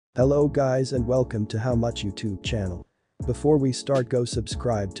Hello guys and welcome to How Much YouTube channel. Before we start, go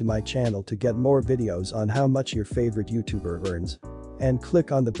subscribe to my channel to get more videos on how much your favorite YouTuber earns. And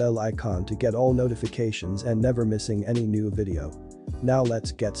click on the bell icon to get all notifications and never missing any new video. Now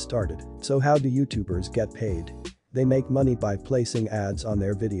let's get started. So how do YouTubers get paid? They make money by placing ads on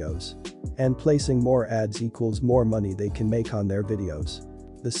their videos. And placing more ads equals more money they can make on their videos.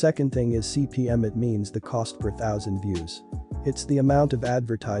 The second thing is CPM, it means the cost per thousand views. It's the amount of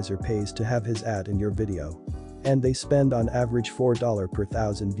advertiser pays to have his ad in your video. And they spend on average $4 per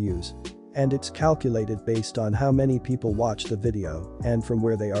thousand views. And it's calculated based on how many people watch the video and from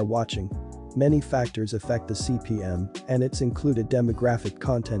where they are watching. Many factors affect the CPM, and it's included demographic,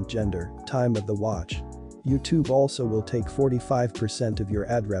 content, gender, time of the watch. YouTube also will take 45% of your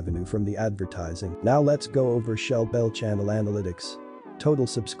ad revenue from the advertising. Now let's go over belle channel analytics. Total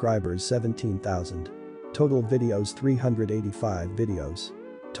subscribers 17,000. Total videos 385 videos.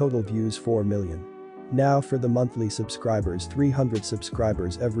 Total views 4 million. Now for the monthly subscribers, 300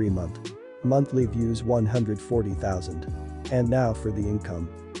 subscribers every month. Monthly views 140,000. And now for the income.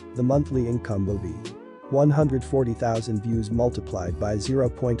 The monthly income will be 140,000 views multiplied by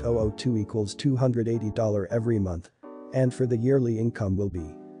 0.002 equals $280 every month. And for the yearly income will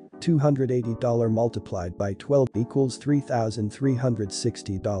be $280 multiplied by 12 equals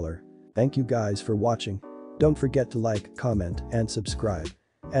 $3,360. Thank you guys for watching. Don't forget to like, comment, and subscribe.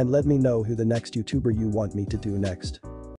 And let me know who the next YouTuber you want me to do next.